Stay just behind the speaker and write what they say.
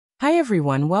Hi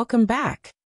everyone, welcome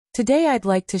back. Today I'd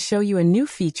like to show you a new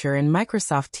feature in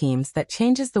Microsoft Teams that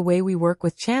changes the way we work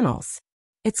with channels.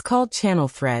 It's called Channel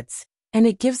Threads, and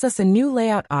it gives us a new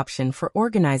layout option for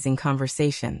organizing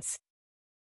conversations.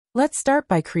 Let's start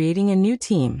by creating a new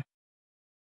team.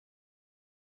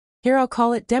 Here I'll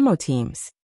call it Demo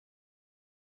Teams,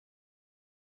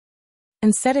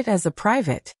 and set it as a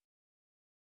private.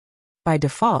 By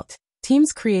default,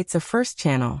 Teams creates a first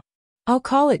channel. I'll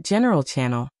call it General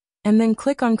Channel, and then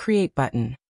click on Create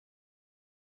button.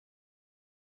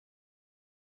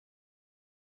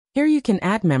 Here you can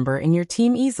add member in your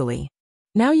team easily.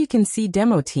 Now you can see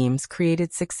demo teams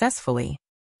created successfully.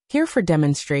 Here for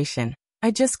demonstration,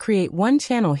 I just create one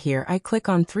channel. Here I click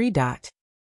on 3 dot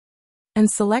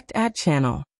and select Add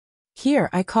Channel.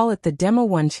 Here I call it the Demo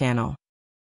 1 channel.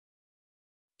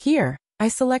 Here, I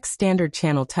select Standard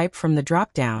Channel Type from the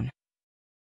drop-down.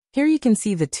 Here you can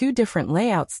see the two different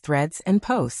layouts, Threads and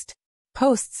Post.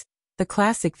 Posts, the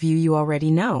classic view you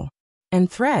already know, and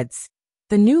Threads,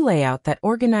 the new layout that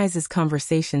organizes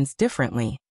conversations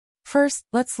differently. First,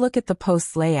 let's look at the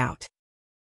Posts layout.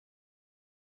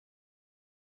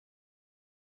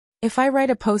 If I write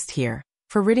a post here,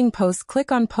 for writing post,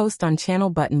 click on Post on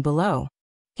Channel button below.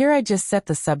 Here I just set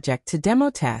the subject to Demo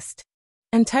Test,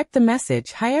 and type the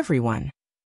message, "Hi everyone,"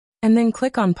 and then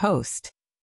click on Post.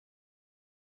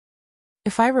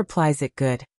 If I replies it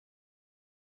good,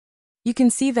 you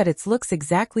can see that it looks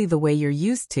exactly the way you're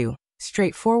used to,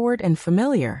 straightforward and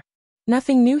familiar.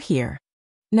 Nothing new here.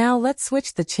 Now let's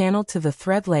switch the channel to the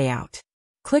thread layout.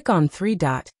 Click on 3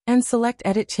 dot and select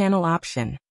Edit Channel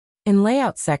option. In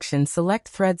Layout section, select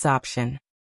Threads option.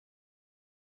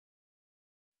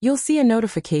 You'll see a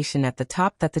notification at the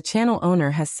top that the channel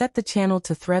owner has set the channel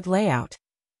to thread layout,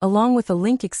 along with a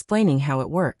link explaining how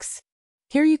it works.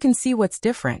 Here you can see what's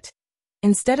different.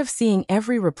 Instead of seeing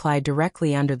every reply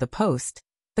directly under the post,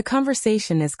 the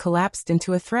conversation is collapsed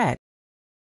into a thread.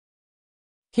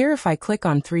 Here if I click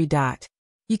on 3 dot,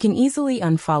 you can easily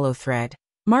unfollow thread,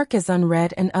 mark as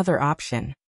unread and other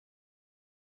option.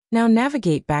 Now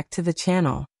navigate back to the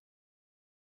channel.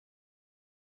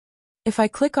 If I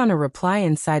click on a reply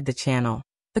inside the channel,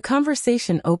 the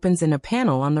conversation opens in a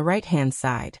panel on the right-hand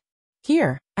side.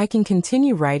 Here, I can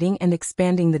continue writing and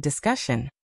expanding the discussion.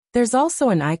 There's also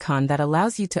an icon that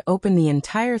allows you to open the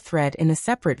entire thread in a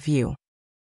separate view.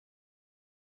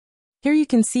 Here you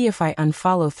can see if I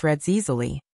unfollow threads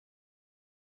easily.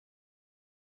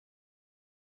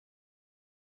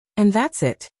 And that's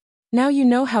it. Now you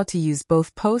know how to use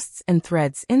both posts and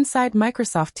threads inside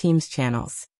Microsoft Teams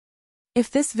channels.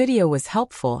 If this video was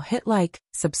helpful, hit like,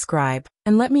 subscribe,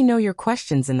 and let me know your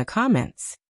questions in the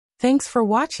comments. Thanks for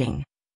watching.